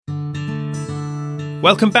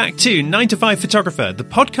Welcome back to 9 to 5 Photographer, the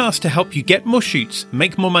podcast to help you get more shoots,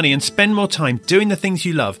 make more money and spend more time doing the things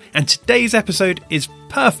you love. And today's episode is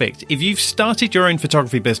perfect if you've started your own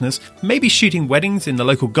photography business, maybe shooting weddings in the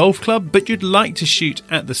local golf club, but you'd like to shoot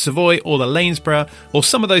at the Savoy or the Lanesborough or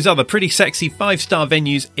some of those other pretty sexy 5-star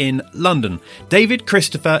venues in London. David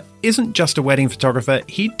Christopher isn't just a wedding photographer,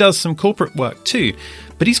 he does some corporate work too.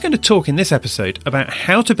 But he's going to talk in this episode about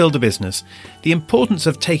how to build a business, the importance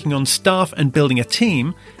of taking on staff and building a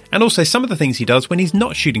team, and also some of the things he does when he's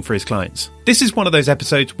not shooting for his clients. This is one of those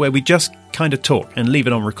episodes where we just kind of talk and leave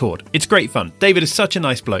it on record. It's great fun. David is such a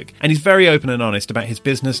nice bloke, and he's very open and honest about his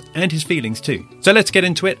business and his feelings too. So let's get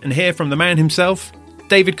into it and hear from the man himself,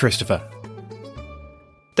 David Christopher.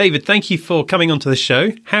 David, thank you for coming onto the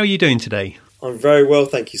show. How are you doing today? I'm very well,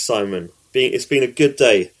 thank you, Simon. It's been a good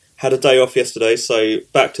day. Had a day off yesterday, so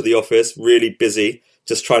back to the office, really busy,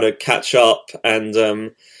 just trying to catch up.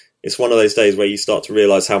 And it's one of those days where you start to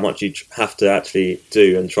realise how much you have to actually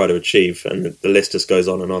do and try to achieve, and the list just goes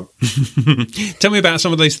on and on. Tell me about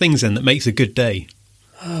some of those things then that makes a good day.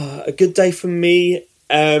 A good day for me.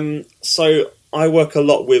 So I work a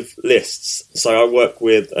lot with lists. So I work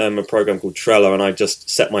with a program called Trello, and I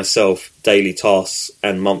just set myself daily tasks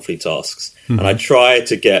and monthly tasks. Mm-hmm. And I try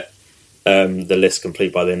to get the list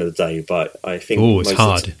complete by the end of the day, but I think most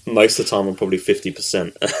of the time I'm probably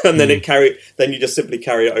 50%, and then you just simply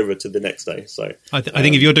carry it over to the next day. So I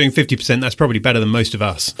think if you're doing 50%, that's probably better than most of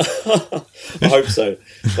us. I hope so.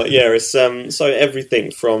 But yeah, it's so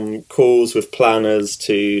everything from calls with planners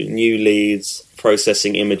to new leads,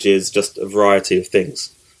 processing images, just a variety of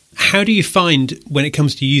things. How do you find when it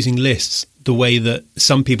comes to using lists the way that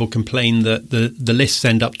some people complain that the lists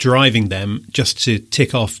end up driving them just to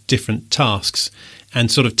tick off different tasks and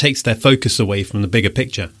sort of takes their focus away from the bigger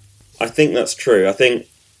picture? I think that's true. I think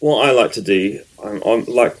what I like to do, I'm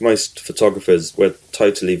like most photographers, we're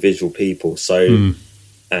totally visual people. So,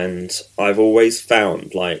 and I've always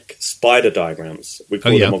found like spider diagrams, we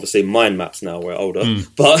call them obviously mind maps now, we're older,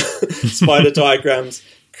 but spider diagrams,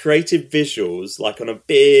 creative visuals, like on a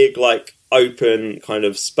big, like open kind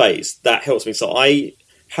of space, that helps me. So I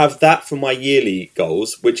have that for my yearly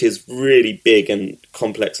goals, which is really big and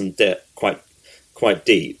complex and quite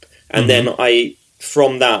deep. And then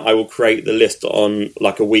from that, I will create the list on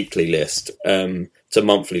like a weekly list to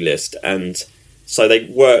monthly list. And so they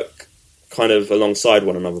work kind of alongside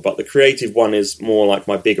one another. But the creative one is more like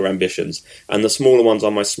my bigger ambitions. And the smaller ones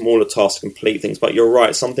are my smaller tasks, complete things. But you're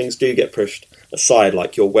right, some things do get pushed aside,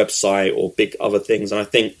 like your website or big other things. And I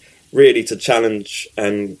think really to challenge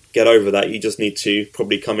and get over that, you just need to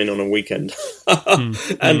probably come in on a weekend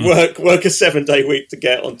and work a 7-day week to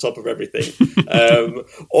get on top of everything.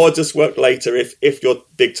 Or just work later if your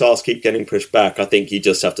big tasks keep getting pushed back. I think you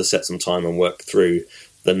just have to set some time and work through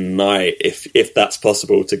the night if that's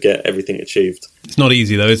possible to get everything achieved. It's not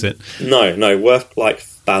easy though, is it? No,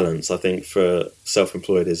 work-life balance, I think, for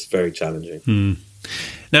self-employed is very challenging.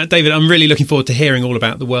 Now, David, I'm really looking forward to hearing all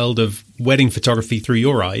about the world of wedding photography through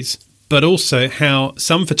your eyes, but also how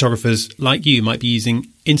some photographers like you might be using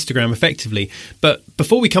Instagram effectively. But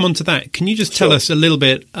before we come on to that, can you just tell us a little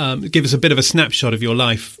bit, give us a bit of a snapshot of your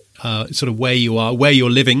life, sort of where you are, where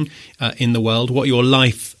you're living in the world, what your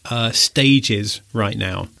life stage is right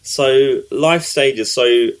now? So life stages.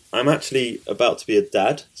 So I'm actually about to be a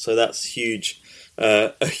dad. So that's huge,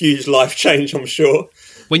 a huge life change, I'm sure.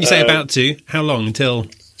 When you say about to, how long until?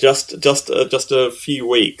 Just a few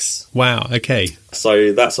weeks. Wow, okay.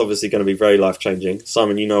 So that's obviously going to be very life-changing.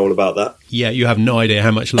 Simon, you know all about that. Yeah, you have no idea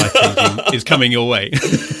how much life-changing is coming your way.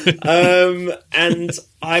 And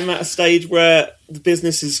I'm at a stage where the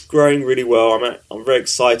business is growing really well. I'm very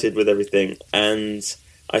excited with everything. And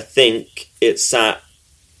I think it's I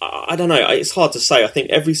don't know, it's hard to say. I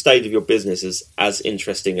think every stage of your business is as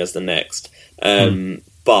interesting as the next.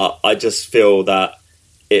 But I just feel that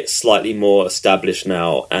it's slightly more established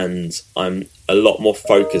now, and I'm a lot more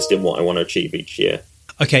focused in what I want to achieve each year.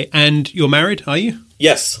 Okay, and you're married, are you?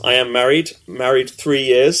 Yes, I am married 3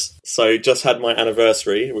 years, so just had my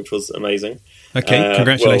anniversary, which was amazing. Okay,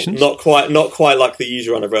 congratulations. Well, not quite like the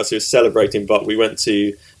usual anniversary of celebrating, but we went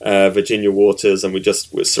to Virginia Waters, and we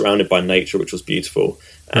just were surrounded by nature, which was beautiful.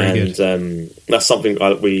 Very good. That's something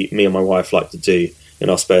me and my wife like to do in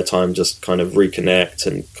our spare time, just kind of reconnect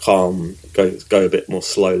and calm, go a bit more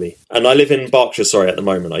slowly. And I live in Berkshire, at the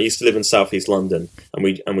moment. I used to live in southeast London, and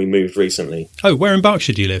we moved recently. Oh, where in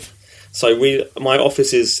Berkshire do you live? So my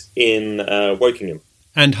office is in Wokingham.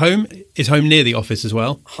 And home? Is home near the office as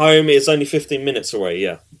well? Home is only 15 minutes away,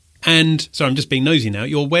 yeah. And so I'm just being nosy now.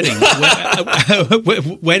 Your wedding,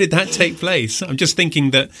 where did that take place? I'm just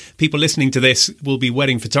thinking that people listening to this will be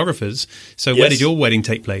wedding photographers. So where did your wedding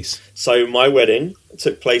take place? So my wedding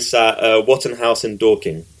took place at Watton House in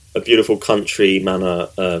Dorking, a beautiful country manor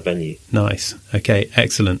venue. Nice. Okay,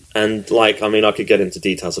 excellent. And I could get into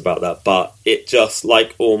details about that, but it just,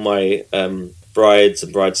 like all my brides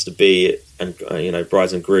and brides-to-be and,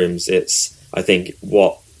 brides and grooms, it's, I think,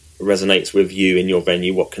 what resonates with you in your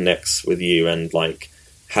venue, what connects with you, and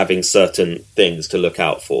having certain things to look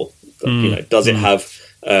out for. Does it have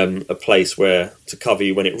a place where to cover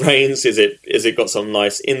you when it rains? Is it got some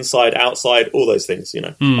nice inside, outside, all those things?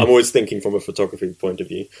 I'm always thinking from a photography point of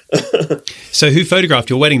view. So who photographed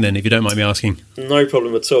your wedding then, if you don't mind me asking? No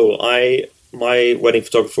problem at all. My wedding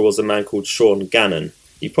photographer was a man called Sean Gannon.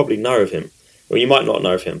 You probably know of him. Well, you might not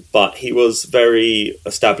know of him, but he was very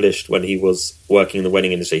established when he was working in the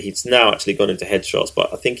wedding industry. He's now actually gone into headshots,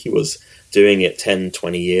 but I think he was doing it 10,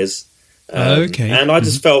 20 years. Okay. And I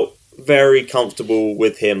just felt very comfortable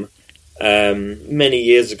with him. Many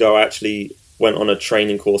years ago, I actually went on a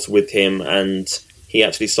training course with him, and he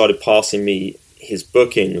actually started passing me his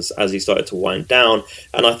bookings as he started to wind down.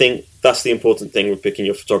 And I think that's the important thing with picking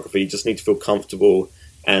your photographer. You just need to feel comfortable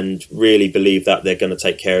and really believe that they're going to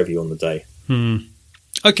take care of you on the day.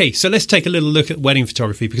 Okay, so let's take a little look at wedding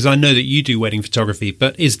photography, because I know that you do wedding photography,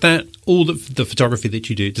 but is that all the photography that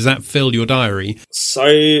you do? Does that fill your diary? So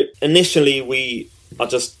initially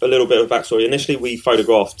just a little bit of backstory. Initially we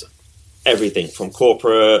photographed everything from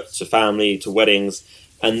corporate to family to weddings,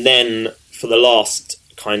 and then for the last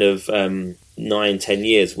kind of 9-10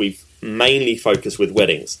 years we've mainly focused with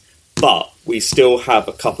weddings, but we still have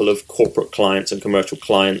a couple of corporate clients and commercial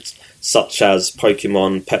clients such as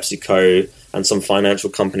Pokemon, PepsiCo, and some financial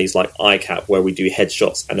companies like ICAP, where we do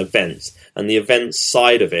headshots and events. And the event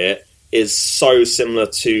side of it is so similar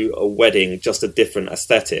to a wedding, just a different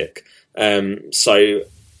aesthetic. So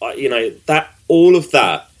that all of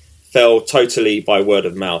that fell totally by word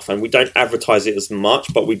of mouth, and we don't advertise it as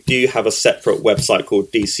much, but we do have a separate website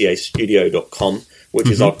called dcastudio.com, which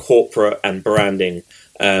is our corporate and branding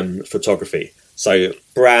photography. So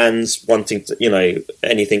brands wanting to,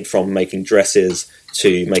 anything from making dresses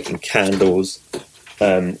to making candles,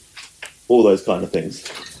 all those kind of things.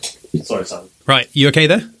 Sorry, Sam. Right, you okay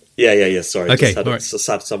there? Yeah. Sorry. Okay. Just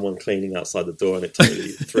had someone cleaning outside the door and it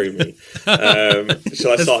totally threw me.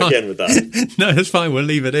 Shall I start again with that? No, that's fine. We'll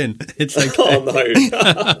leave it in. It's okay. Oh no.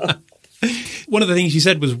 One of the things you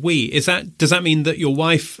said was we. Does that mean that your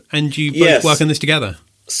wife and you both work on this together?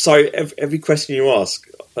 So every question you ask,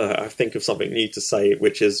 I think of something new to say,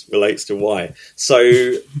 which relates to why.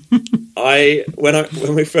 So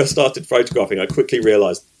when we first started photographing, I quickly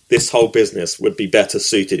realised this whole business would be better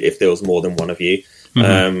suited if there was more than one of you.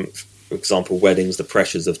 For example, weddings, the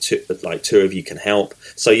pressures of two of you can help.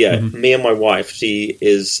 So me and my wife, she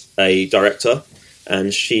is a director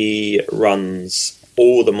and she runs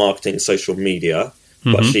all the marketing, social media,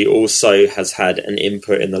 but she also has had an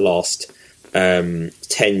input in the last 10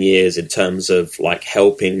 years in terms of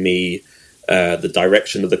helping me the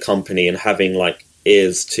direction of the company and having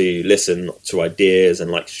ears to listen to ideas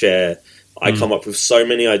and share. I come up with so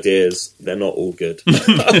many ideas, they're not all good.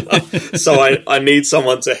 So I need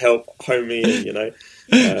someone to help home me in,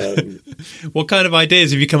 What kind of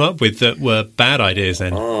ideas have you come up with that were bad ideas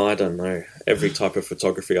then? Oh, I don't know. Every type of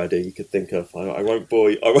photography idea you could think of. I won't bore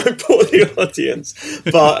you. I won't bore the audience.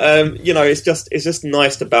 But it's just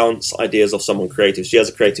nice to bounce ideas off someone creative. She has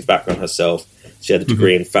a creative background herself. She had a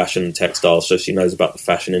degree in fashion and textiles, so she knows about the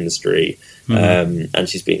fashion industry. And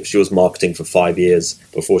she was marketing for 5 years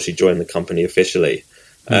before she joined the company officially.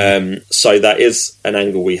 So that is an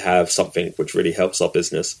angle we have, something which really helps our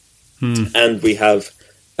business. And we have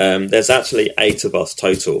there's actually 8 of us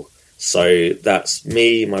total. So that's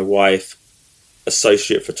me, my wife,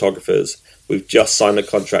 associate photographers. We've just signed a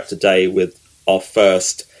contract today with our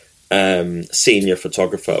first senior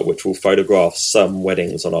photographer, which will photograph some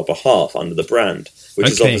weddings on our behalf under the brand, which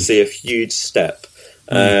is obviously a huge step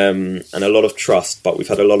and a lot of trust. But we've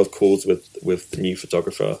had a lot of calls with the new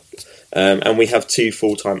photographer, and we have 2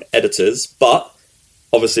 full-time editors. But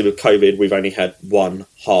obviously with COVID, we've only had one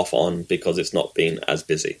half on because it's not been as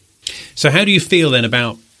busy. So how do you feel then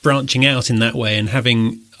about branching out in that way and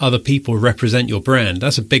having other people represent your brand?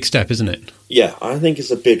 That's a big step, isn't it? Yeah, I think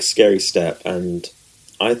it's a big, scary step. And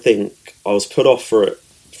I think I was put off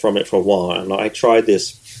from it for a while. And I tried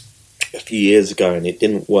this a few years ago and it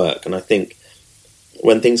didn't work. And I think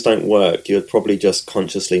when things don't work, you're probably just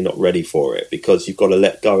consciously not ready for it because you've got to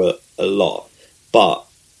let go a lot. But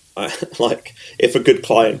like if a good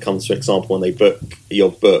client comes, for example, and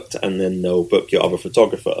you're booked, and then they'll book your other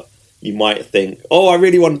photographer, you might think, oh, I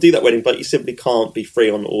really want to do that wedding, but you simply can't be free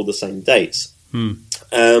on all the same dates.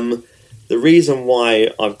 The reason why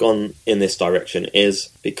I've gone in this direction is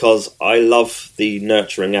because I love the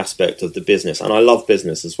nurturing aspect of the business, and I love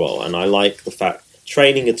business as well. And I like the fact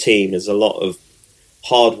training a team is a lot of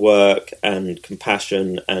hard work and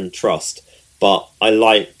compassion and trust. But I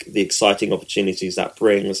like the exciting opportunities that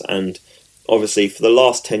brings. And obviously for the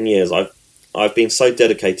last 10 years, I've been so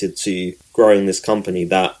dedicated to growing this company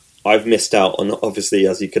that I've missed out on, obviously,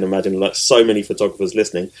 as you can imagine, like so many photographers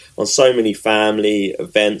listening, on so many family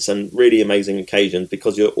events and really amazing occasions,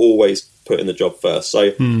 because you're always putting the job first.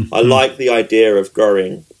 So I like the idea of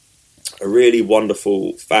growing a really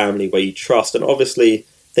wonderful family where you trust. And obviously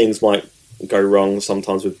things might go wrong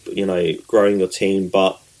sometimes with, growing your team,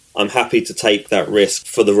 but I'm happy to take that risk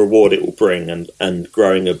for the reward it will bring, and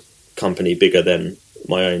growing a company bigger than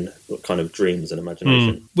my own kind of dreams and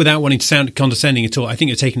imagination. Without wanting to sound condescending at all, I think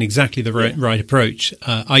you're taking exactly the right approach.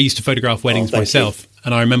 I used to photograph weddings myself,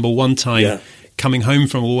 and I remember one time coming home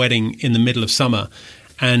from a wedding in the middle of summer,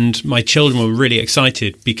 and my children were really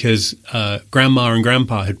excited because Grandma and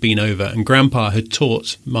Grandpa had been over, and Grandpa had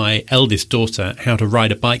taught my eldest daughter how to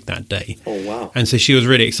ride a bike that day. Oh, wow. And so she was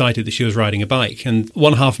really excited that she was riding a bike. And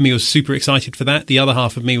one half of me was super excited for that. The other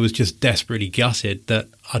half of me was just desperately gutted that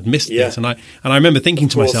I'd missed this. And I remember thinking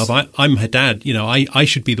to myself, I'm her dad. I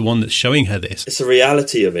should be the one that's showing her this. It's a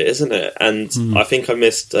reality of it, isn't it? And I think I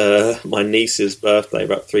missed my niece's birthday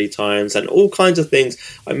about 3 times, and all kinds of things.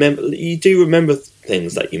 You do remember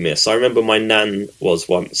things that you miss. I remember my nan was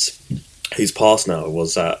once, who's passed now,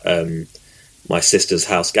 was at my sister's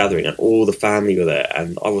house gathering, and all the family were there,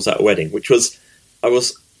 and I was at a wedding, I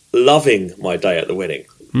was loving my day at the wedding.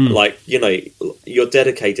 Like, you're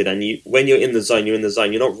dedicated, and when you're in the zone,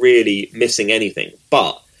 you're not really missing anything,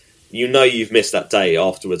 but you've missed that day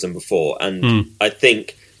afterwards and before. And I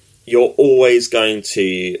think you're always going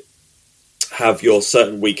to have your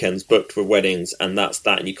certain weekends booked for weddings, and that's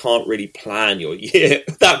that, and you can't really plan your year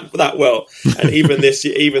that well. And even this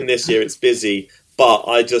year it's busy, but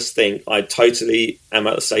I just think I totally am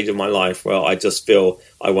at the stage of my life where I just feel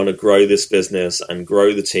I want to grow this business and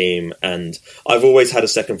grow the team. And I've always had a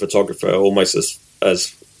second photographer almost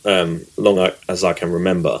as long as I can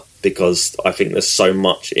remember, because I think there's so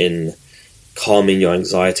much in calming your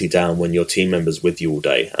anxiety down when your team member's with you all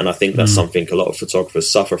day. And I think that's something a lot of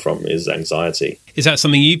photographers suffer from, is anxiety. Is that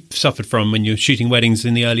something you suffered from when you were shooting weddings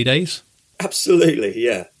in the early days? Absolutely,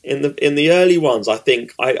 yeah. In the early ones, I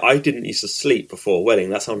think I didn't used to sleep before a wedding.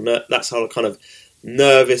 That's how kind of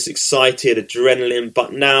nervous, excited, adrenaline.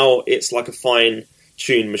 But now it's like a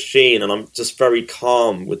fine-tuned machine, and I'm just very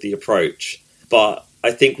calm with the approach. But I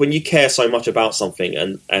think when you care so much about something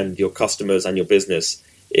and your customers and your business,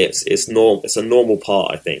 it's a normal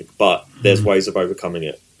part, I think. But there's ways of overcoming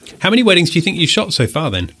it. How many weddings do you think you've shot so far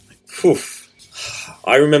then?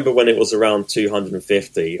 I remember when it was around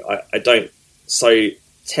 250. So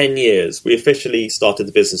 10 years. We officially started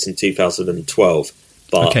the business in 2012,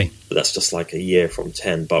 but that's just like a year from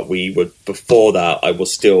 10. But before that, I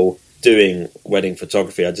was still doing wedding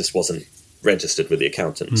photography. I just wasn't registered with the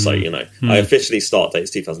accountant. So, I officially start date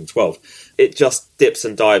is 2012. It just dips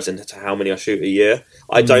and dives into how many I shoot a year.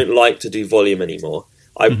 I don't like to do volume anymore.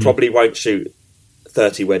 I probably won't shoot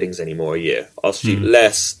 30 weddings anymore a year. I'll shoot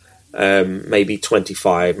less. Maybe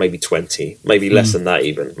 25, maybe 20, maybe less than that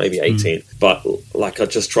even, maybe 18. But I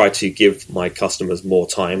just try to give my customers more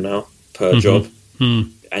time now per job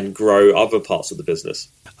and grow other parts of the business.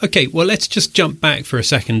 Okay, well, let's just jump back for a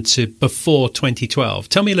second to before 2012.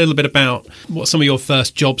 Tell me a little bit about what some of your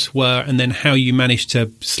first jobs were, and then how you managed to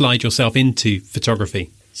slide yourself into photography.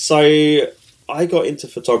 So I got into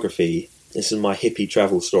photography. This is my hippie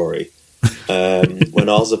travel story. When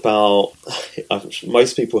I was about,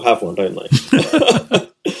 most people have one, don't they?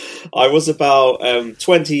 I was about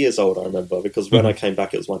 20 years old, I remember, because when I came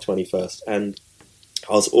back, it was my 21st, and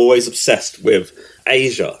I was always obsessed with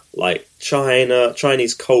Asia, like China,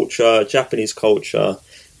 Chinese culture, Japanese culture,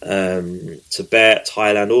 Tibet,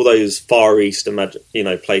 Thailand, all those Far East,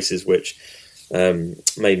 places which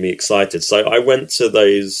made me excited. So I went to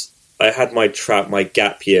those. I had my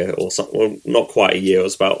gap year or something. Well, not quite a year. It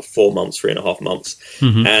was about 4 months, 3.5 months.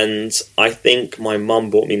 And I think my mum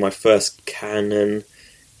bought me my first Canon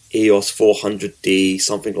EOS 400D,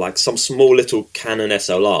 some small little Canon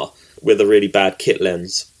SLR with a really bad kit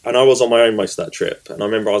lens. And I was on my own most of that trip. And I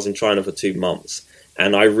remember I was in China for 2 months.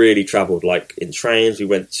 And I really travelled, in trains. We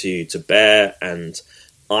went to Tibet, and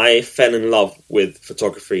I fell in love with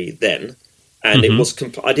photography then. And it was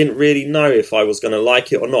I didn't really know if I was going to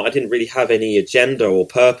like it or not. I didn't really have any agenda or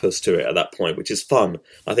purpose to it at that point, which is fun.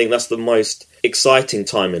 I think that's the most exciting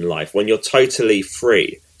time in life, when you're totally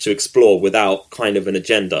free to explore without kind of an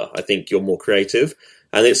agenda. I think you're more creative.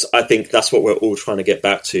 And I think that's what we're all trying to get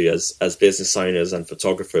back to as business owners and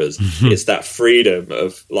photographers. It's that freedom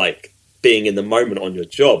of like being in the moment on your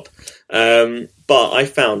job. But I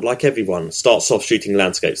found, like everyone, starts off shooting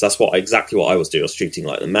landscapes. That's exactly what I was doing. I was shooting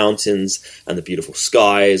like the mountains and the beautiful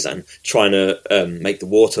skies and trying to make the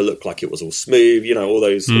water look like it was all smooth, all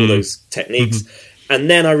those techniques. And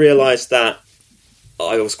then I realized that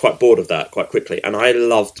I was quite bored of that quite quickly. And I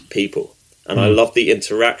loved people. And I loved the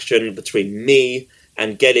interaction between me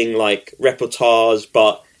and getting like reportage,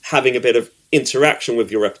 but having a bit of interaction with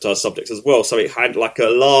your reportage subjects as well. So it had like a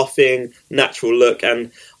laughing, natural look.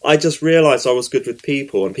 And I just realised I was good with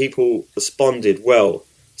people, and people responded well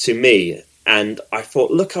to me. And I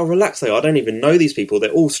thought, look how relaxed they are. I don't even know these people. They're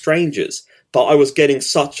all strangers. But I was getting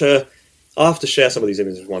I'll have to share some of these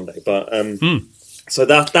images one day. But so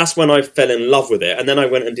that's when I fell in love with it. And then I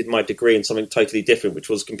went and did my degree in something totally different, which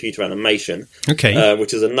was computer animation. Okay.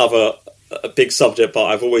 Which is a big subject, but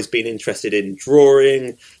I've always been interested in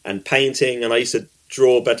drawing and painting, and I used to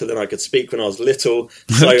draw better than I could speak when I was little.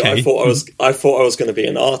 So I thought I was going to be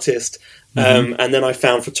an artist. And then I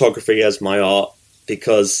found photography as my art,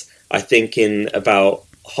 because I think in about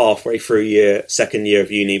halfway through second year of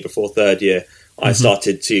uni, before third year, I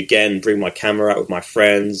started to again bring my camera out with my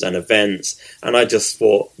friends and events, and I just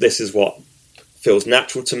thought, this is what feels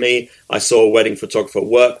natural to me. I saw a wedding photographer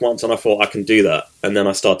work once, and I thought I can do that. And then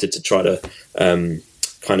I started to try to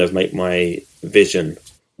kind of make my vision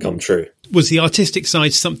come true. Was the artistic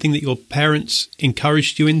side something that your parents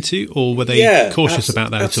encouraged you into, or were they cautious about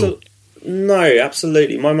that at all? No,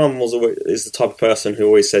 absolutely. My mum is the type of person who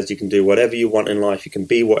always says you can do whatever you want in life, you can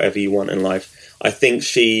be whatever you want in life. I think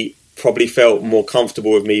she probably felt more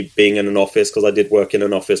comfortable with me being in an office, because I did work in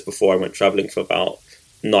an office before I went travelling for about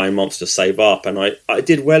 9 months to save up, and I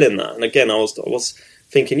did well in that. And again, I was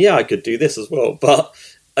thinking, I could do this as well, but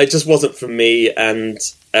it just wasn't for me. And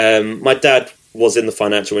my dad was in the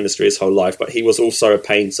financial industry his whole life, but he was also a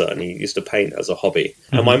painter, and he used to paint as a hobby.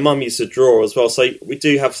 And my mum used to draw as well, so we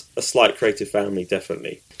do have a slight creative family,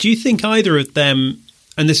 definitely. Do you think either of them,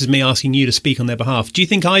 and this is me asking you to speak on their behalf, do you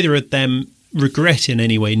think either of them regret in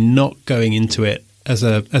any way not going into it as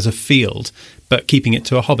a field, but keeping it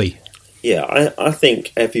to a hobby? Yeah, I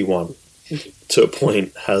think everyone, to a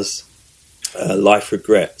point, has life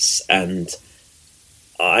regrets, and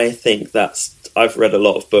I think I've read a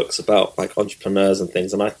lot of books about like entrepreneurs and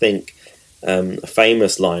things, and I think a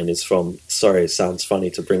famous line is from, sorry, it sounds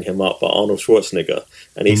funny to bring him up, but Arnold Schwarzenegger,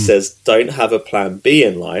 and he says, don't have a plan B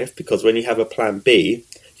in life, because when you have a plan B,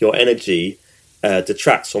 your energy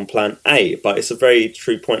detracts from plan A. But it's a very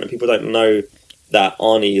true point, and people don't know that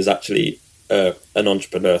Arnie is actually an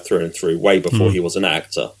entrepreneur through and through, way before he was an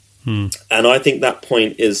actor. And I think that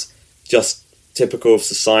point is just typical of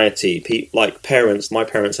society. Like parents, my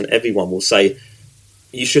parents and everyone will say,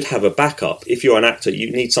 you should have a backup. If you're an actor,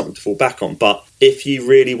 you need something to fall back on. But if you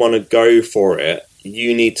really want to go for it,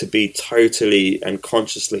 you need to be totally and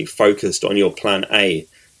consciously focused on your plan A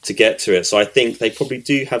to get to it. So I think they probably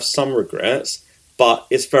do have some regrets, but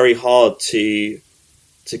it's very hard to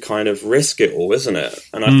kind of risk it all, isn't it?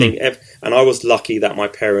 And I think, and I was lucky that my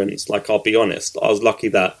parents, like, I'll be honest, I was lucky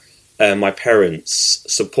that my parents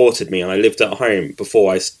supported me, and I lived at home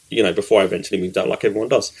before I eventually moved out, like everyone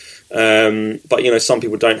does. But some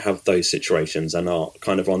people don't have those situations and are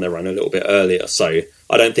kind of on their own a little bit earlier. So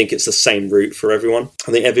I don't think it's the same route for everyone.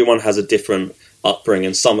 I think everyone has a different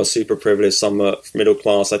upbringing. Some are super privileged, some are middle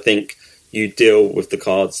class. I think you deal with the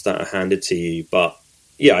cards that are handed to you, but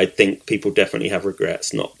yeah, I think people definitely have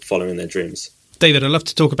regrets not following their dreams. David, I'd love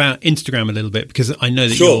to talk about Instagram a little bit, because I know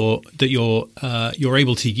that you're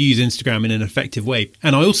able to use Instagram in an effective way,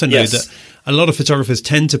 and I also know that a lot of photographers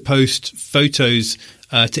tend to post photos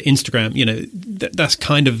to Instagram. That's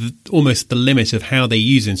kind of almost the limit of how they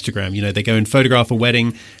use Instagram. They go and photograph a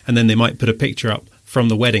wedding, and then they might put a picture up from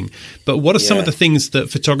the wedding. But what are some of the things that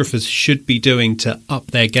photographers should be doing to up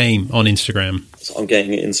their game on Instagram? So I'm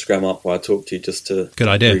getting Instagram up while I talk to you, just to Good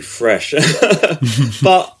idea. Refresh.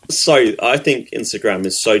 But so I think Instagram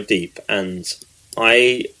is so deep, and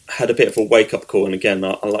I had a bit of a wake-up call. And again,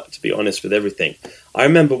 I like to be honest with everything. I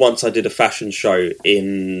remember once I did a fashion show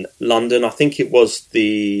in London. I think it was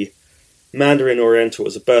the Mandarin Oriental. It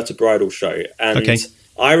was a Berta bridal show. And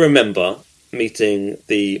I remember meeting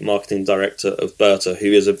the marketing director of Berta, who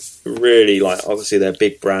is a really, like, obviously they're a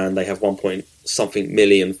big brand. They have 1.something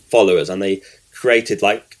million followers, and they created,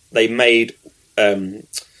 like, they made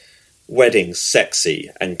weddings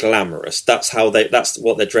sexy and glamorous. That's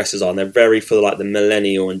what their dresses are. And they're very for like the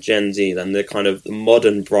millennial and Gen Z, and they're kind of the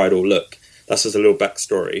modern bridal look. That's just a little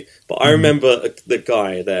backstory. But I remember the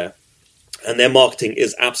guy there, and their marketing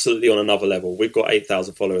is absolutely on another level. We've got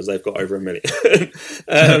 8,000 followers. They've got over 1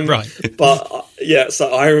 million. Right. But yeah,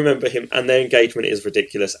 so I remember him, and their engagement is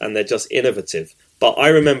ridiculous, and they're just innovative. But I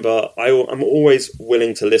remember I'm always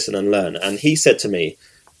willing to listen and learn. And he said to me,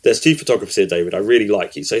 there's 2 photographers here, David. I really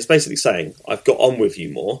like you. So he's basically saying, I've got on with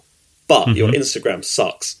you more, but your Instagram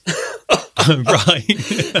sucks. Right.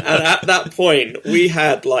 And at that point, we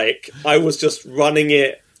had I was just running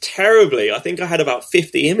it terribly. I think I had about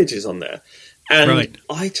 50 images on there. And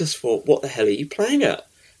I just thought, what the hell are you playing at?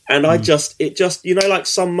 And it just, like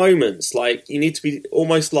some moments, like you need to be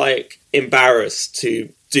almost like embarrassed to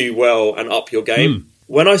do well and up your game.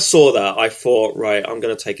 When I saw that, I thought, right, I'm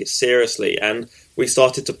going to take it seriously. And we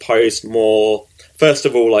started to post more. First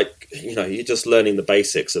of all, you're just learning the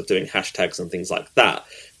basics of doing hashtags and things like that.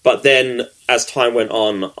 But then as time went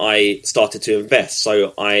on, I started to invest.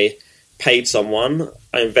 So I paid someone,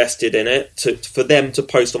 I invested in it for them to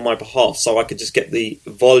post on my behalf so I could just get the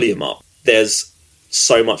volume up. There's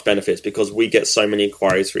so much benefits because we get so many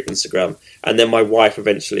inquiries through Instagram. And then my wife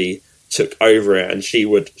eventually took over it, and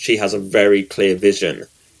she has a very clear vision,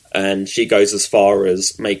 and she goes as far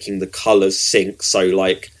as making the colors sync. So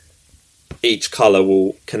like each color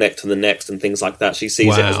will connect to the next and things like that. She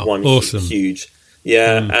sees it as one huge.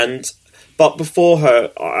 Yeah. But before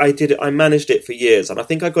her, I managed it for years, and I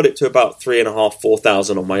think I got it to about 3,500,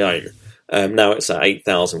 4,000 on my own. Now it's at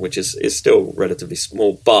 8,000, which is still relatively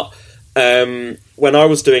small. But when I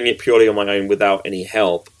was doing it purely on my own without any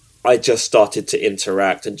help, I just started to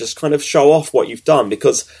interact and just kind of show off what you've done,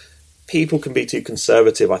 because people can be too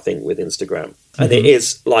conservative, I think, with Instagram. And it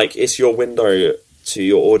is it's your window to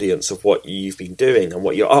your audience of what you've been doing and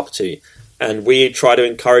what you're up to. And we try to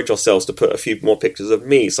encourage ourselves to put a few more pictures of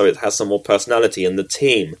me so it has some more personality in the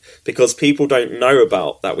team, because people don't know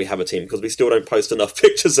about that we have a team because we still don't post enough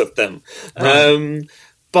pictures of them. Right.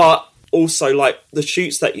 But also, like the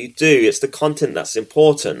shoots that you do, it's the content that's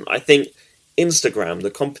important. I think Instagram,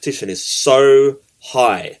 the competition is so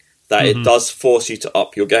high that it does force you to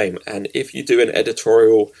up your game. And if you do an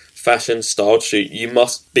editorial fashion style shoot, you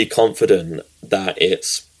must be confident that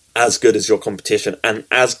it's as good as your competition and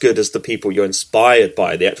as good as the people you're inspired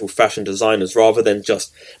by, the actual fashion designers, rather than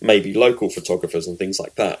just maybe local photographers and things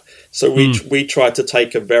like that. So we try to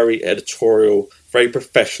take a very editorial, very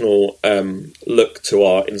professional look to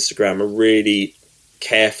our Instagram and really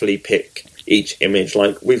carefully pick each image.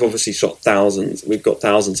 Like we've obviously shot thousands, we've got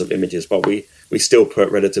thousands of images, but we still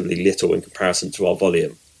put relatively little in comparison to our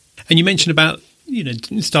volume. And you mentioned about,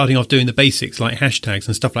 starting off doing the basics like hashtags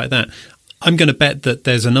and stuff like that. I'm going to bet that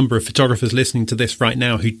there's a number of photographers listening to this right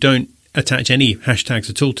now who don't attach any hashtags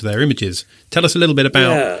at all to their images. Tell us a little bit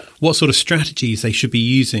about what sort of strategies they should be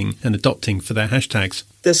using and adopting for their hashtags.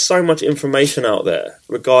 There's so much information out there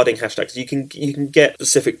regarding hashtags. You can get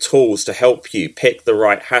specific tools to help you pick the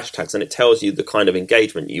right hashtags, and it tells you the kind of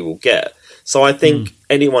engagement you will get. So I think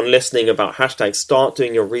anyone listening about hashtags, start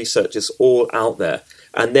doing your research. It's all out there.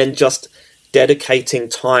 And then just dedicating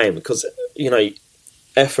time, because,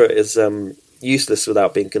 effort is useless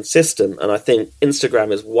without being consistent. And I think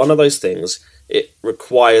Instagram is one of those things. It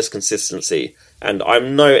requires consistency. And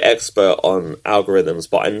I'm no expert on algorithms,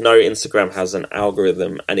 but I know Instagram has an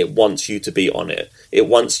algorithm and it wants you to be on it. It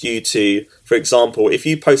wants you to, for example, if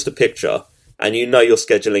you post a picture and you're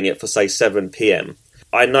scheduling it for, say, 7 p.m.,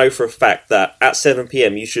 I know for a fact that at 7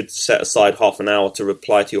 p.m. you should set aside half an hour to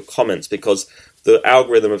reply to your comments, because the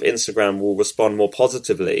algorithm of Instagram will respond more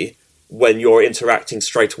positively when you're interacting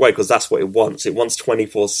straight away, because that's what it wants. It wants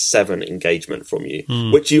 24/7 engagement from you,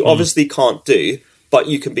 which you obviously can't do, but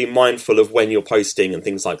you can be mindful of when you're posting and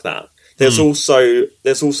things like that. There's also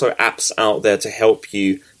apps out there to help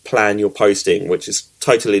you plan your posting, which is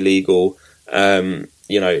totally legal.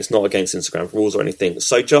 It's not against Instagram rules or anything.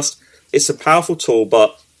 So it's a powerful tool,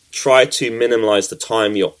 but try to minimize the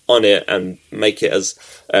time you're on it and make it as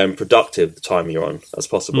productive the time you're on as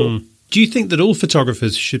possible. Do you think that all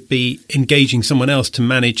photographers should be engaging someone else to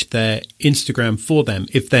manage their Instagram for them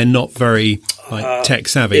if they're not very tech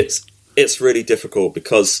savvy? It's really difficult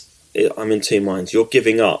because I'm in two minds. You're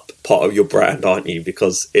giving up part of your brand, aren't you?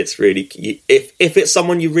 Because it's really, if it's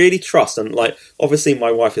someone you really trust, and obviously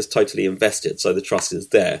my wife is totally invested, so the trust is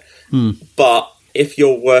there. But if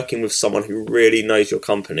you're working with someone who really knows your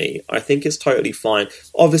company, I think it's totally fine.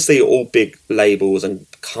 Obviously, all big labels and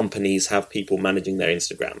companies have people managing their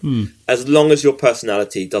Instagram, as long as your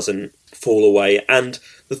personality doesn't fall away. And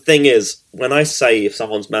the thing is, when I say if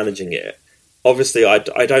someone's managing it, obviously I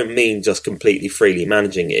don't mean just completely freely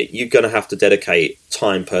managing it. You're going to have to dedicate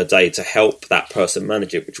time per day to help that person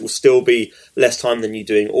manage it, which will still be less time than you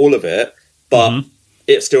doing all of it, but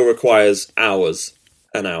it still requires hours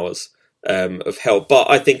and hours of help. But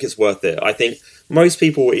I think it's worth it. I think most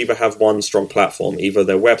people will either have one strong platform, either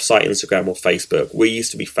their website, Instagram, or Facebook. We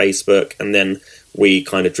used to be Facebook, and then we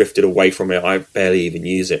kind of drifted away from it. I barely even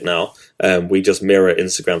use it now. We just mirror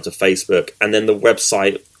Instagram to Facebook. And then the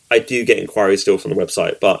website, I do get inquiries still from the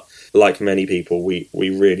website, but like many people, we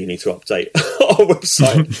really need to update our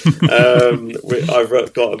website.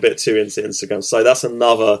 I've got a bit too into Instagram. So that's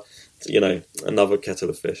another kettle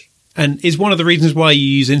of fish. And is one of the reasons why you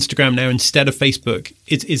use Instagram now instead of Facebook,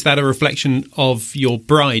 is that a reflection of your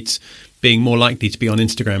brides being more likely to be on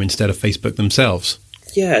Instagram instead of Facebook themselves?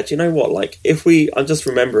 Yeah, do you know what? Like, I'm just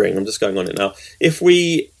going on it now. If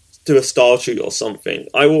we do a style shoot or something,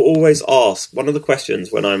 I will always ask, one of the questions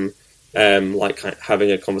when I'm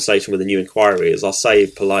having a conversation with a new inquiry is I'll say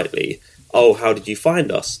politely, "Oh, how did you find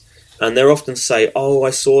us?" And they'll often say, "Oh,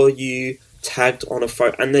 I saw you tagged on a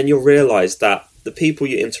photo." And then you'll realise that the people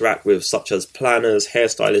you interact with, such as planners,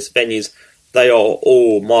 hairstylists, venues, they are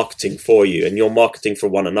all marketing for you, and you're marketing for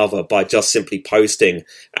one another by just simply posting.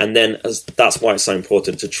 And then that's why it's so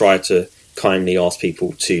important to try to kindly ask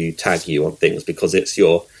people to tag you on things, because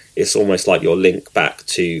it's almost like your link back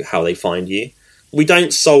to how they find you. We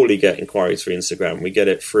don't solely get inquiries through Instagram. We get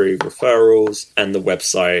it through referrals and the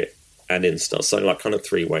website and Insta. So like kind of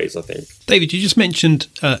three ways, I think. David, you just mentioned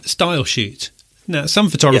style shoot. Now, some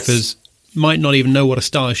photographers might not even know what a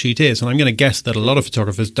style shoot is, and I'm going to guess that a lot of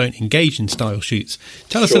photographers don't engage in style shoots.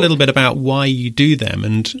 Tell us a little bit about why you do them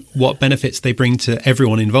and what benefits they bring to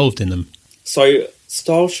everyone involved in them. So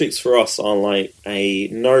style shoots for us are like a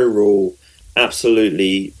no-rule,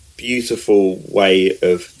 absolutely beautiful way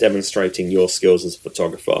of demonstrating your skills as a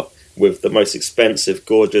photographer, with the most expensive,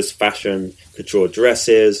 gorgeous fashion, couture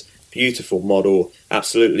dresses, beautiful model,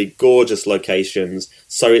 absolutely gorgeous locations.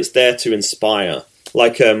 So it's there to inspire.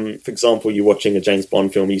 Like, for example, you're watching a James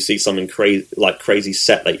Bond film, you see something crazy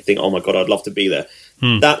set that you think, oh my God, I'd love to be there.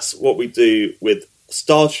 That's what we do with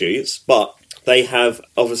style shoots, but they have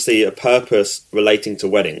obviously a purpose relating to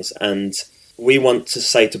weddings. And we want to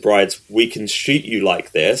say to brides, we can shoot you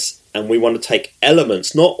like this, and we want to take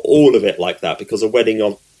elements, not all of it like that, because a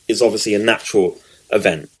wedding is obviously a natural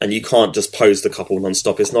event, and you can't just pose the couple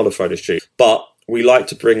non-stop. It's not a photo shoot. But we like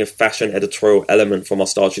to bring a fashion editorial element from our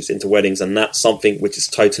style shoots into weddings, and that's something which is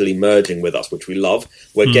totally merging with us, which we love.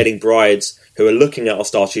 We're getting brides who are looking at our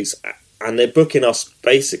style shoots, and they're booking us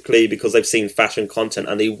basically because they've seen fashion content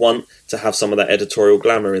and they want to have some of that editorial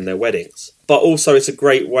glamour in their weddings. But also it's a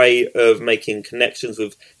great way of making connections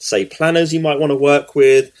with, say, planners you might want to work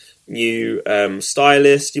with, new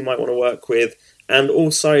stylists you might want to work with, and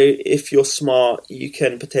also if you're smart, you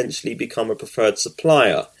can potentially become a preferred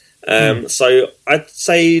supplier. So I'd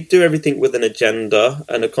say do everything with an agenda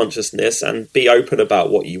and a consciousness, and be open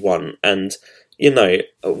about what you want. And,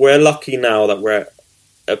 we're lucky now that we're at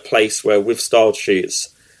a place where with style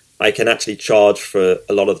shoots, I can actually charge for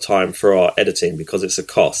a lot of the time for our editing because it's a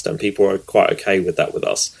cost, and people are quite okay with that with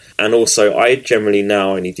us. And also I generally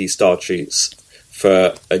now only do style shoots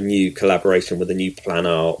for a new collaboration with a new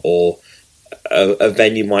planner, or a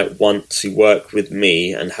venue might want to work with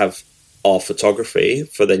me and have our photography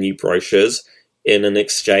for their new brochures in an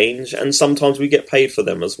exchange, and sometimes we get paid for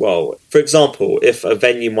them as well. For example, if a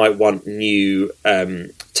venue might want new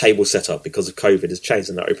table setup because of COVID has changed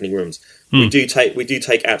in their opening rooms, we do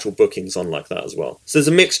take actual bookings on like that as well. So there's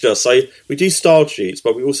a mixture. So we do style shoots,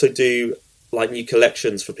 but we also do like new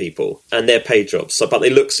collections for people and their paid jobs. So, but they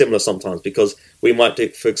look similar sometimes, because we might do,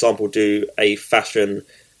 for example, do a fashion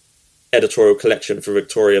editorial collection for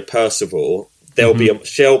Victoria Percival. There'll be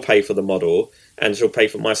she'll pay for the model and she'll pay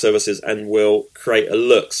for my services, and we'll create a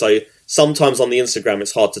look. So sometimes on the Instagram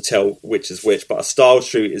it's hard to tell which is which, but a style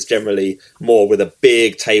shoot is generally more with a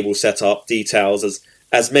big table setup, details,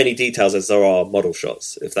 as many details as there are model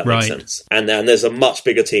shots, if that makes sense. And then there's a much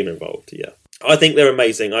bigger team involved. Yeah, I think they're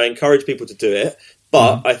amazing. I encourage people to do it,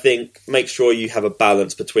 but I think make sure you have a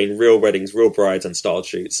balance between real weddings, real brides, and style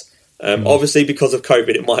shoots. Obviously, because of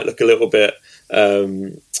COVID, it might look a little bit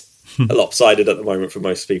lopsided at the moment for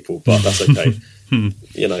most people, but that's okay.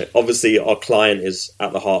 Obviously our client is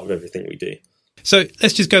at the heart of everything we do. So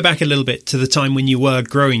let's just go back a little bit to the time when you were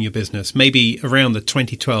growing your business, maybe around the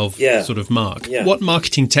 2012 sort of mark. Yeah. What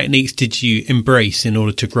marketing techniques did you embrace in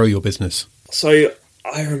order to grow your business? So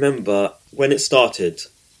I remember when it started,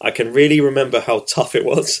 I can really remember how tough it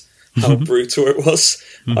was, how brutal it was.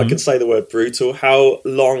 I can say the word brutal, how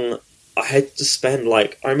long I had to spend.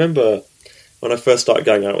 Like, I remember when I first started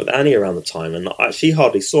going out with Annie around the time, and she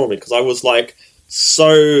hardly saw me because I was like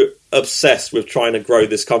so obsessed with trying to grow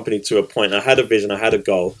this company to a point. I had a vision, I had a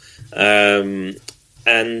goal, and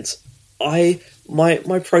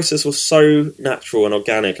my process was so natural and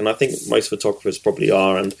organic, and I think most photographers probably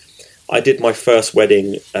are. And I did my first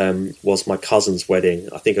wedding, was my cousin's wedding.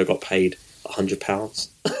 I think I got paid £100.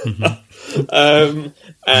 Mm-hmm.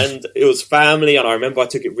 And it was family, and I remember I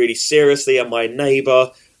took it really seriously, and my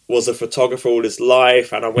neighbour was a photographer all his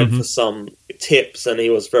life, and I went for some tips, and he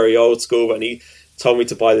was very old school, and he told me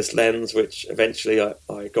to buy this lens, which eventually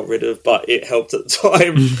I got rid of, but it helped at the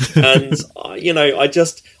time. And I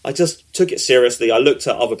just took it seriously. I looked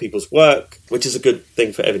at other people's work, which is a good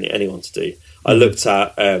thing for anyone to do. I looked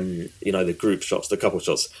at the group shots, the couple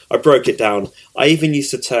shots. I broke it down. I even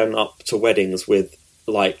used to turn up to weddings with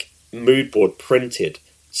like mood board printed.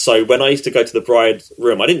 So when I used to go to the bride's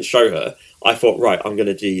room, I didn't show her. I thought, right, I'm going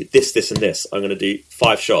to do this, this, and this. I'm going to do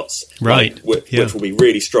 5 shots, right, which will be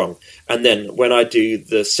really strong. And then when I do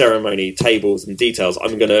the ceremony tables and details,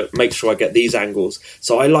 I'm going to make sure I get these angles.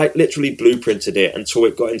 So I literally blueprinted it until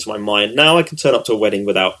it got into my mind. Now I can turn up to a wedding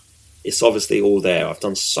without, it's obviously all there. I've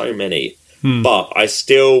done so many, but I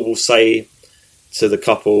still will say to the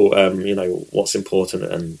couple, what's important.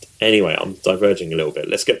 And anyway, I'm diverging a little bit.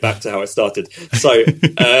 Let's get back to how I started. So,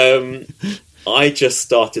 I just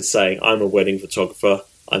started saying, I'm a wedding photographer.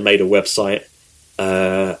 I made a website.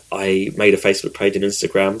 I made a Facebook page and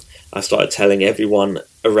Instagram. I started telling everyone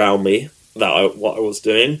around me what I was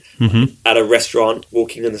doing. Mm-hmm. At a restaurant,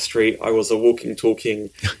 walking in the street, I was a walking,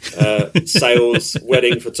 talking sales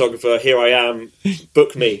wedding photographer. Here I am,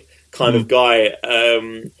 book me kind of guy.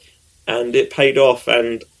 And it paid off.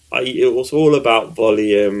 And it was all about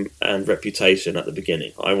volume and reputation at the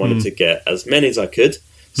beginning. I wanted to get as many as I could.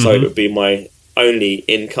 So it would be my only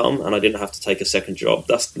income, and I didn't have to take a second job.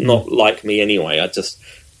 That's not like me anyway. I just,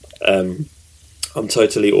 I'm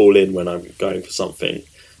totally all in when I'm going for something.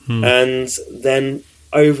 And then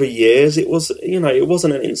over years, it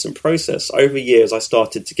wasn't an instant process. Over years, I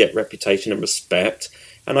started to get reputation and respect,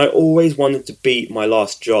 and I always wanted to beat my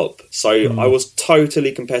last job. So I was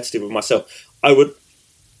totally competitive with myself. I would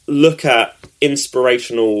look at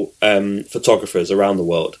inspirational photographers around the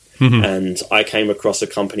world. And I came across a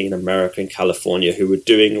company in America, in California, who were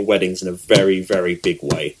doing weddings in a very, very big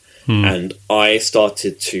way. And I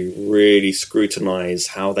started to really scrutinize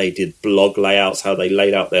how they did blog layouts, how they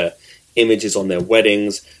laid out their images on their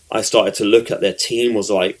weddings. I started to look at their team.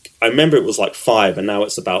 I remember it was like 5, and now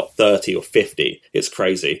it's about 30 or 50. It's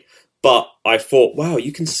crazy. But I thought, wow,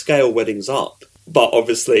 you can scale weddings up. But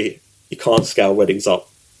obviously, you can't scale weddings up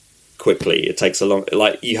quickly. It takes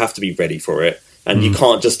you have to be ready for it. And you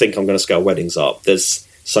can't just think I'm going to scale weddings up. There's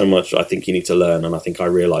so much I think you need to learn, and I think I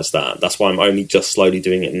realised that. That's why I'm only just slowly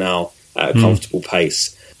doing it now at a comfortable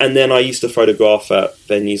pace. And then I used to photograph at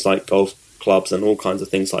venues like golf clubs and all kinds of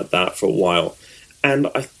things like that for a while. And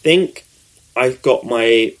I think I got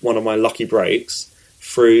one of my lucky breaks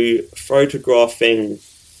through photographing.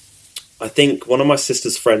 I think one of my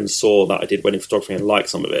sister's friends saw that I did wedding photography and liked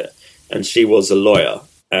some of it, and she was a lawyer.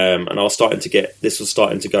 And I was starting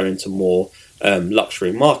to go into more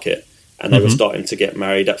luxury market, and they were starting to get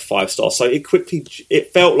married at 5-star. So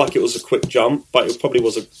it felt like it was a quick jump, but it probably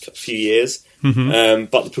was a few years.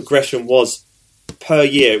 But the progression was, per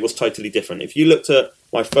year, it was totally different. If you looked at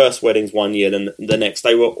my first weddings one year, then the next,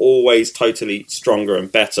 they were always totally stronger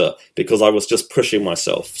and better because I was just pushing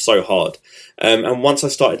myself so hard. And once I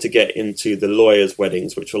started to get into the lawyers'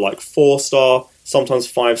 weddings, which were like 4-star, sometimes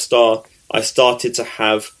 5-star, I started to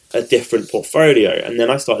have a different portfolio, and then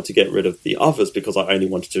I started to get rid of the others because I only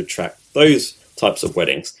wanted to attract those types of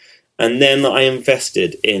weddings. And then I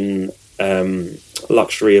invested in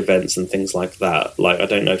luxury events and things like that. Like, I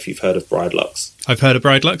don't know if you've heard of Bridelux. I've heard of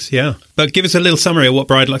Bridelux, yeah. But give us a little summary of what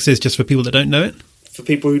Bridelux is, just for people that don't know it. For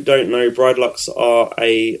people who don't know, Bridelux are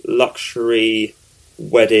a luxury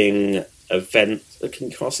wedding event. Can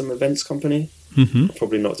you class them events company?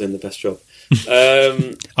 Probably not doing the best job.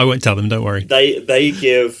 I won't tell them, don't worry. They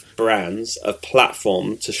give brands a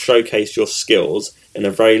platform to showcase your skills in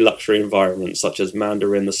a very luxury environment, such as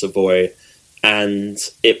Mandarin, the Savoy, and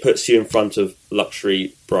it puts you in front of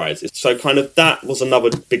luxury brides. So kind of that was another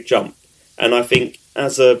big jump. And I think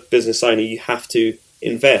as a business owner, you have to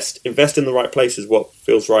invest in the right places, what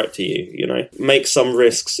feels right to you, make some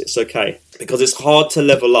risks. It's okay, because it's hard to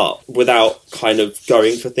level up without kind of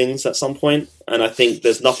going for things at some point. And I think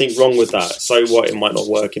there's nothing wrong with that. So what? It might not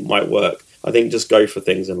work. It might work. I think just go for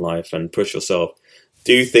things in life and push yourself.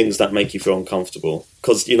 do things that make you feel uncomfortable,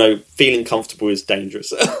 because, feeling comfortable is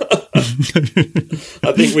dangerous.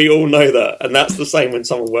 I think we all know that. And that's the same when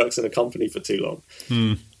someone works in a company for too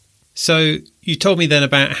long. So you told me then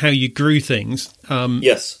about how you grew things.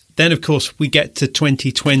 Yes. Then, of course, we get to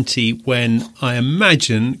 2020 when I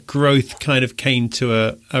imagine growth kind of came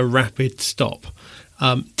to a rapid stop.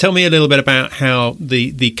 Tell me a little bit about how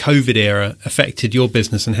the COVID era affected your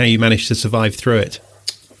business and how you managed to survive through it.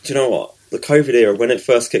 Do you know what? The COVID era, when it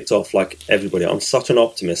first kicked off, like everybody, I'm such an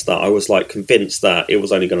optimist that I was like convinced that it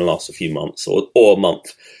was only going to last a few months or a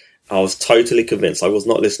month. I was totally convinced. I was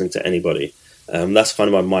not listening to anybody. That's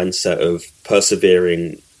kind of my mindset of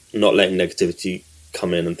persevering, not letting negativity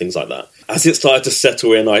come in and things like that. As it started to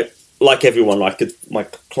settle in, like everyone, my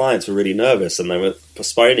clients were really nervous and they were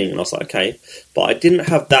postponing, and I was like, okay. But I didn't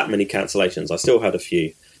have that many cancellations. I still had a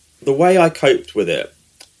few. The way I coped with it,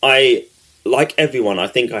 like everyone, I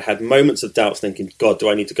think I had moments of doubts thinking, God, do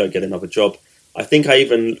I need to go get another job? I think I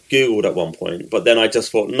even Googled at one point, but then I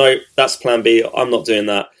just thought, no, that's plan B. I'm not doing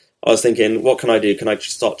that. I was thinking, what can I do? Can I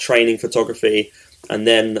just start training photography? And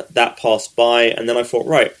then that passed by. And then I thought,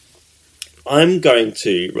 right, I'm going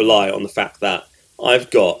to rely on the fact that I've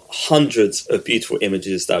got hundreds of beautiful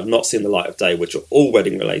images that have not seen the light of day, which are all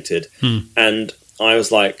wedding related. And I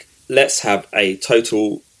was like, let's have a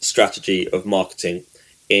total strategy of marketing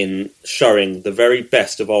in showing the very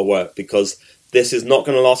best of our work, because this is not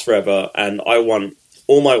going to last forever. And I want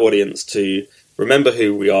all my audience to remember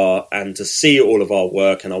who we are and to see all of our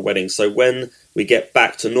work and our weddings. So when we get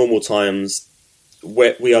back to normal times,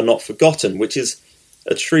 we are not forgotten, which is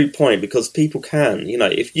a true point, because people can,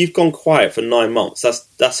 if you've gone quiet for 9 months,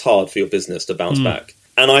 that's hard for your business to bounce back.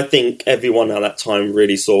 And I think everyone at that time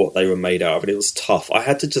really saw what they were made out of, and it was tough. I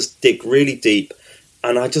had to just dig really deep,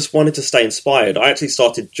 and I just wanted to stay inspired. I actually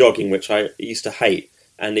started jogging, which I used to hate,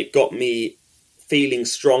 and it got me feeling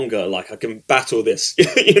stronger, like I can battle this,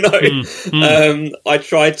 I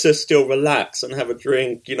tried to still relax and have a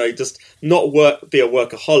drink, just not be a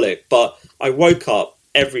workaholic, but I woke up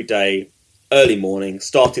every day, early morning,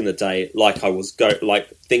 starting the day like like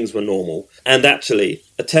things were normal. And actually,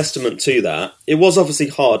 a testament to that, it was obviously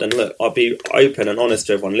hard. And look, I'll be open and honest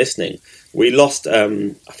to everyone listening. We lost, I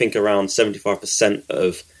think, around 75%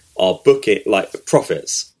 of our booking, like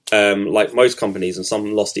profits, like most companies, and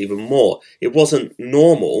some lost even more. It wasn't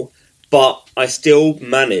normal, but I still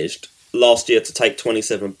managed last year to take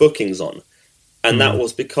 27 bookings on. And that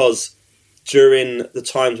was because during the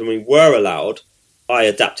times when we were allowed, I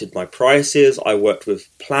adapted my prices. I worked with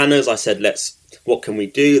planners. I said, what can we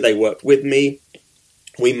do? They worked with me.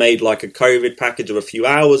 We made like a COVID package of a few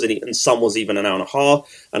hours, and some was even an hour and a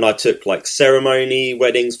half. And I took like ceremony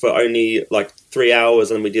weddings for only like 3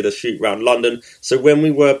 hours, and we did a shoot around London. So when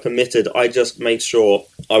we were permitted, I just made sure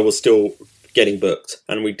I was still getting booked,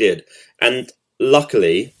 and we did. And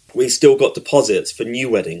luckily, we still got deposits for new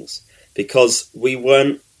weddings, because we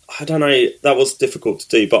weren't, I don't know, that was difficult to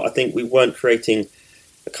do, but I think we weren't creating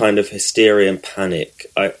a kind of hysteria and panic.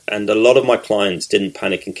 And a lot of my clients didn't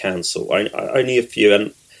panic and cancel. Only a few,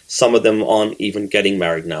 and some of them aren't even getting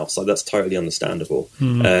married now, so that's totally understandable.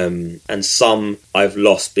 And some I've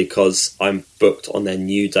lost because I'm booked on their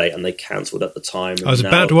new date and they canced at the time. I was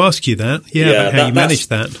about to ask you that. About how you managed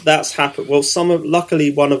that. That's happened. Well,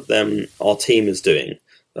 luckily one of them our team is doing.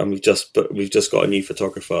 And we've just got a new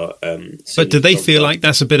photographer. But do they feel like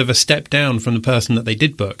that's a bit of a step down from the person that they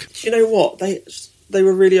did book? You know what? They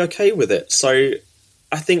were really okay with it. So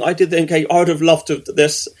I think I did the engage. I would have loved to have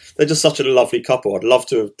this. They're just such a lovely couple. I'd love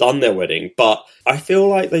to have done their wedding, but I feel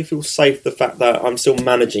like they feel safe. The fact that I'm still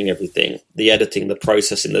managing everything, the editing, the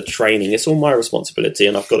processing, the training, it's all my responsibility,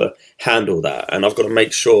 and I've got to handle that. And I've got to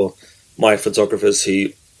make sure my photographers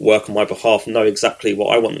who work on my behalf know exactly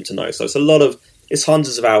what I want them to know. So it's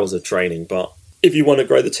hundreds of hours of training, but if you want to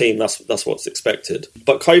grow the team, that's what's expected.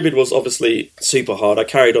 But COVID was obviously super hard. I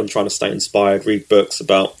carried on trying to stay inspired, read books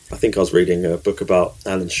about, I think I was reading a book about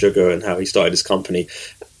Alan Sugar and how he started his company,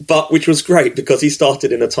 but which was great because he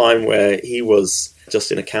started in a time where he was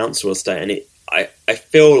just in a council estate. And I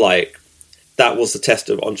feel like that was the test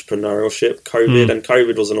of entrepreneurship, COVID, and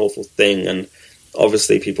COVID was an awful thing. And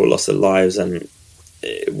obviously people lost their lives, and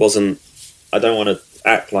it wasn't, I don't want to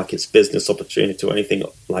act like it's business opportunity or anything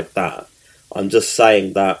like that. I'm just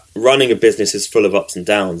saying that running a business is full of ups and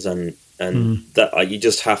downs, and that you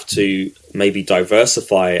just have to maybe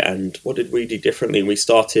diversify. And what did we do differently? We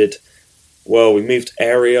moved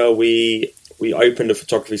area. We opened a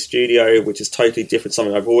photography studio, which is totally different,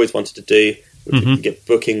 something I've always wanted to do. We can get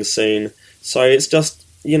bookings soon. So it's just,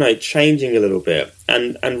 changing a little bit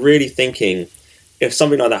and really thinking, if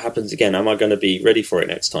something like that happens again, am I going to be ready for it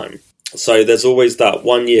next time? So there's always that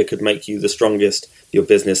 1 year could make you the strongest your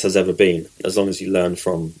business has ever been, as long as you learn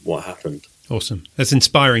from what happened. Awesome. That's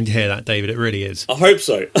inspiring to hear that, David. It really is. I hope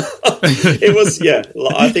so. It was, yeah,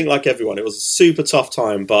 I think like everyone, it was a super tough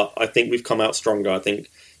time, but I think we've come out stronger. I think,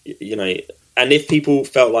 you know, and if people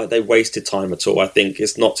felt like they wasted time at all, I think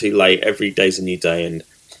it's not too late. Every day's a new day and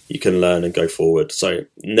you can learn and go forward. So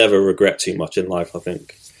never regret too much in life, I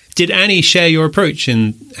think. Did Annie share your approach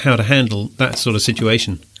in how to handle that sort of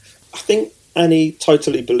situation? I think Annie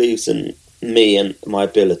totally believes in me and my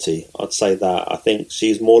ability. I'd say that. I think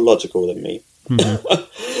she's more logical than me.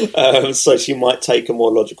 Mm-hmm. So she might take a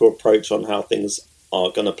more logical approach on how things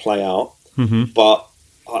are going to play out. Mm-hmm. But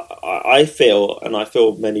I feel, and I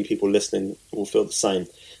feel many people listening will feel the same,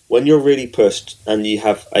 when you're really pushed and you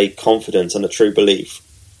have a confidence and a true belief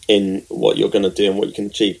in what you're going to do and what you can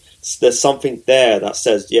achieve, there's something there that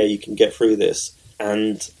says, yeah, you can get through this.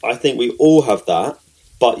 And I think we all have that.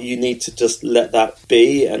 But you need to just let that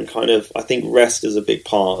be and kind of, I think rest is a big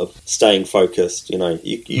part of staying focused. You know,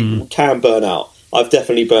 you can burn out. I've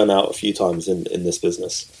definitely burned out a few times in this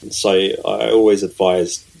business. And so I always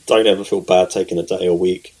advise, don't ever feel bad taking a day or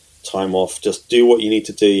week time off. Just do what you need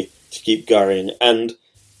to do to keep going. And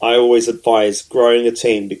I always advise growing a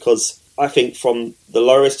team, because I think from the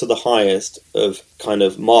lowest to the highest of kind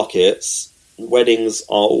of markets, weddings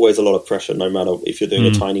are always a lot of pressure, no matter if you're doing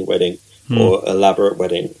a tiny wedding or elaborate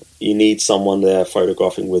wedding. You need someone there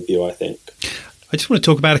photographing with you, I think. I just want to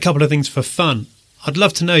talk about a couple of things for fun. I'd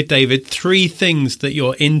love to know, David, 3 things that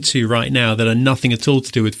you're into right now that are nothing at all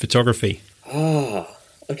to do with photography.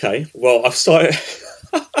 Okay. Well, I've started...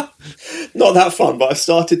 Not that fun, but I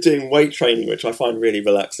started doing weight training, which I find really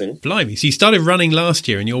relaxing. Blimey. So you started running last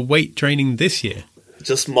year and you're weight training this year?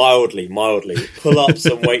 Just mildly. Pull-ups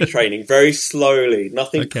and weight training, very slowly,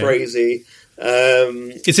 nothing crazy.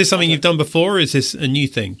 Is this something you've done before, or is this a new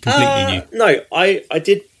thing, completely new? No,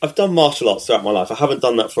 I've done martial arts throughout my life. I haven't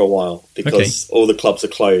done that for a while because all the clubs are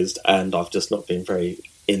closed and I've just not been very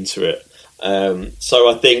into it. So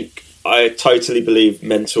I think I totally believe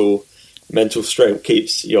mental strength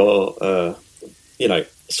keeps your,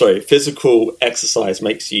 physical exercise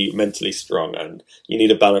makes you mentally strong, and you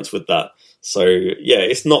need a balance with that. So yeah,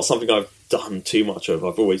 it's not something I've done too much of.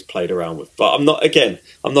 I've always played around with, but I'm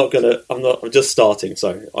just starting.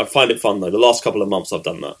 So I find it fun though. The last couple of months I've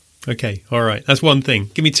done that. Okay. All right. That's one thing.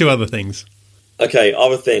 Give me 2 other things. Okay.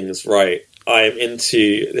 Other things. Right. I'm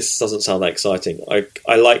into, this doesn't sound that exciting. I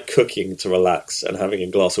like cooking to relax and having a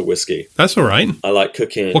glass of whiskey. That's all right. I like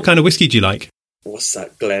cooking. What kind of whiskey do you like? What's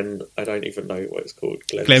that? I don't even know what it's called.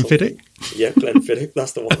 Glenfiddich? Yeah, Glenfiddich.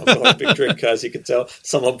 That's the one. I'm not a big drinker, as you can tell.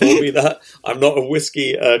 Someone bought me that. I'm not a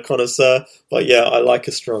whiskey connoisseur, but yeah, I like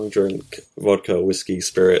a strong drink. Vodka, whiskey,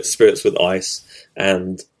 spirits with ice.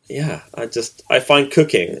 And yeah, I find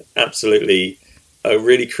cooking absolutely a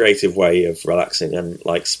really creative way of relaxing, and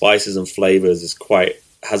like spices and flavors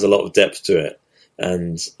has a lot of depth to it.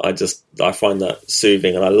 And I find that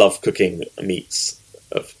soothing, and I love cooking meats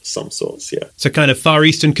of some sorts, yeah. So kind of Far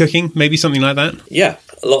Eastern cooking, maybe something like that? Yeah,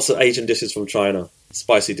 lots of Asian dishes from China,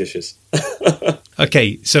 spicy dishes.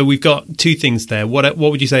 Okay, so we've got 2 things there. What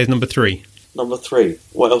would you say is number 3? Number 3,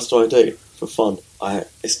 what else do I do for fun? I'm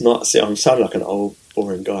sounding like an old,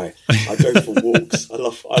 boring guy. I go for walks. I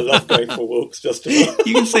love going for walks. Just to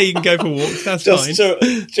you can say you can go for walks, that's fine.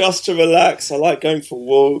 Just to relax. I like going for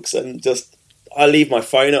walks, and I leave my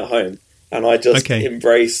phone at home, and I just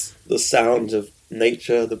embrace the sound of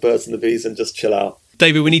nature, the birds and the bees, and just chill out.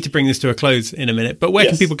 David, we need to bring this to a close in a minute, but where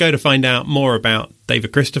can people go to find out more about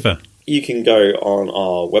David Christopher? You can go on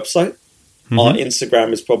our website. Mm-hmm. Our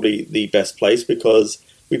Instagram is probably the best place, because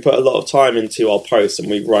we put a lot of time into our posts and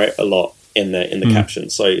we write a lot in there in the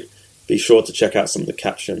captions. So be sure to check out some of the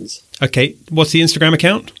captions. Okay, what's the Instagram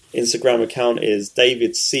account? Instagram account is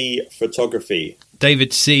David C Photography.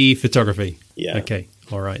 David C Photography. Yeah. Okay.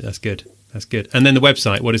 All right. That's good. And then the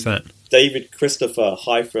website, what is that? David Christopher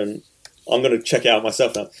hyphen. I'm going to check it out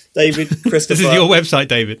myself now. David Christopher. This is your website,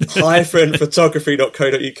 David. hyphen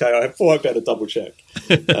photography.co.uk. I thought I'd better double check.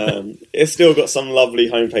 It's still got some lovely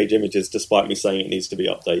homepage images, despite me saying it needs to be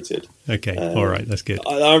updated. Okay. All right. That's good.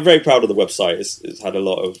 I'm very proud of the website. It's had a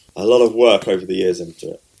lot of work over the years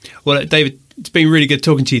into it. Well, David, it's been really good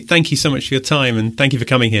talking to you. Thank you so much for your time, and thank you for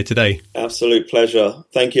coming here today. Absolute pleasure.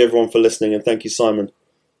 Thank you, everyone, for listening, and thank you, Simon.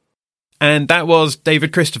 And that was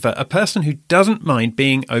David Christopher, a person who doesn't mind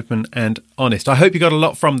being open and honest. I hope you got a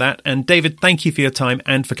lot from that. And David, thank you for your time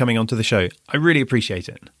and for coming onto the show. I really appreciate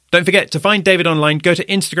it. Don't forget to find David online. Go to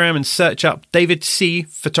Instagram and search up David C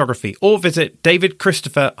Photography, or visit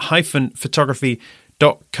davidchristopher-photography.co.uk.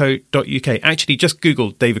 Actually, just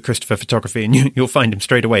Google David Christopher Photography and you'll find him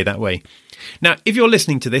straight away that way. Now, if you're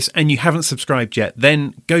listening to this and you haven't subscribed yet,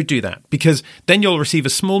 then go do that, because then you'll receive a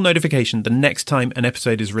small notification the next time an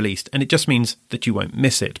episode is released, and it just means that you won't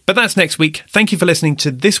miss it. But that's next week. Thank you for listening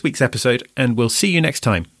to this week's episode, and we'll see you next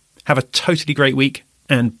time. Have a totally great week,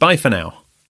 and bye for now.